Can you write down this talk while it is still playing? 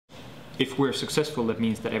if we're successful, that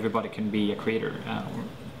means that everybody can be a creator.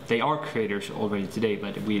 They are creators already today,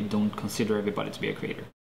 but we don't consider everybody to be a creator.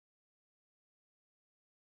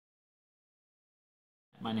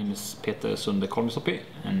 My name is Sunde,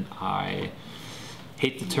 and I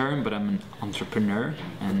hate the term, but I'm an entrepreneur,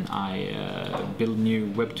 and I build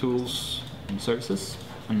new web tools and services,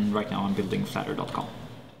 and right now I'm building Flattr.com.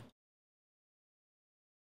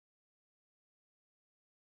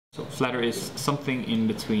 So Flattr is something in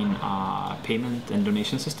between a payment and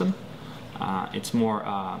donation system. It's more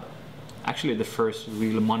actually the first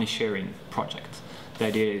real money sharing project. The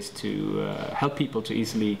idea is to help people to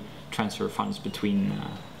easily transfer funds between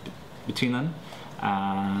them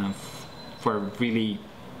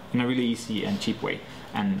in a really easy and cheap way.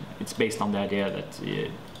 And it's based on the idea that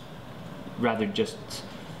rather just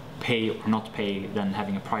pay or not pay than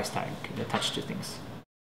having a price tag attached to things.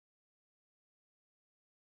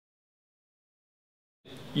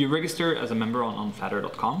 You register as a member on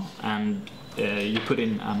Flattr.com, and you put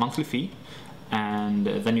in a monthly fee, and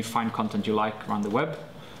then you find content you like around the web,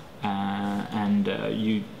 and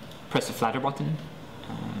you press the Flattr button,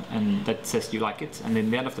 and that says you like it, and in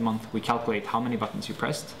the end of the month we calculate how many buttons you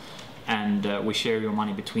pressed, and we share your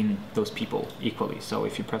money between those people equally. So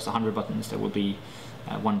if you press 100 buttons, there will be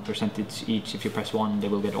 1% each. If you press 1, they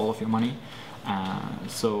will get all of your money.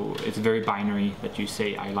 So it's very binary, that you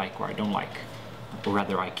say I like or I don't like, or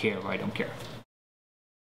rather I care or I don't care.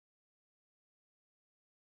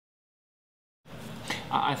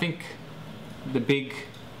 I think the big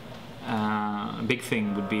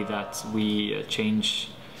thing would be that we change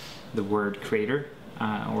the word creator,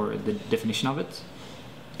 or the definition of it.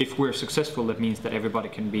 If we're successful, that means that everybody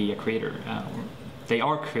can be a creator. They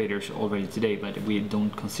are creators already today, but we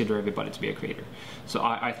don't consider everybody to be a creator. So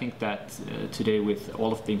I think that today, with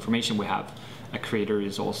all of the information we have, a creator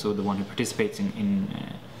is also the one who participates in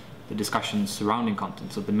the discussions surrounding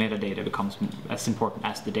content. So the metadata becomes as important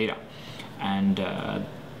as the data, and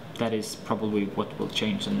that is probably what will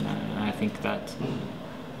change. And I think that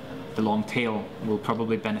the long tail will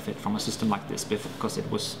probably benefit from a system like this, because it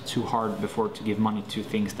was too hard before to give money to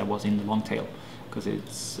things that was in the long tail, because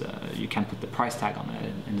it's you can't put the price tag on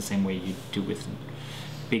it in the same way you do with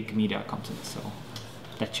big media content. So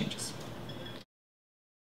that changes.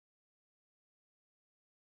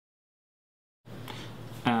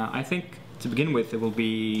 I think to begin with, it will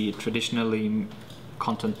be traditionally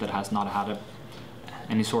content that has not had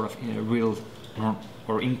any sort of real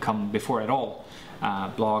or income before at all.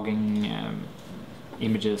 Blogging,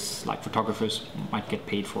 images, like photographers might get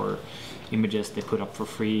paid for images they put up for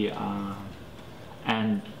free,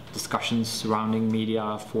 and discussions surrounding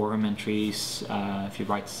media, forum entries. If you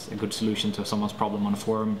write a good solution to someone's problem on a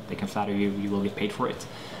forum, they can flatter you, you will get paid for it.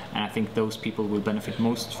 And I think those people will benefit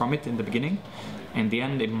most from it in the beginning. In the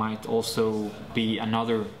end, it might also be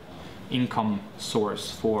another income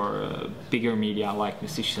source for bigger media like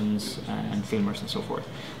musicians and filmers and so forth.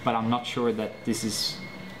 But I'm not sure that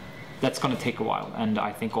that's going to take a while, and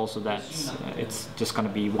I think also that it's just going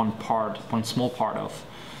to be one small part of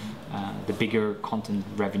the bigger content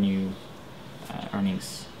revenue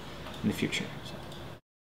earnings in the future. So.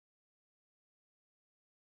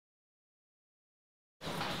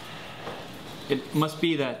 It must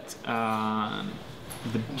be that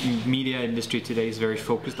the media industry today is very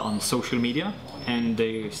focused on social media, and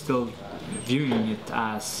they're still viewing it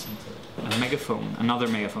as a megaphone, another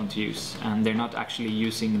megaphone to use, and they're not actually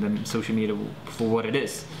using the social media for what it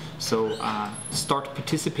is. So start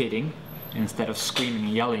participating instead of screaming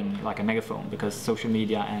and yelling like a megaphone, because social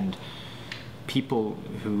media and people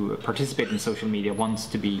who participate in social media wants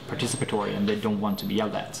to be participatory, and they don't want to be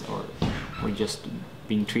yelled at or just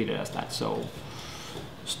being treated as that. So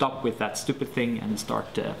stop with that stupid thing and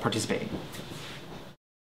start participating.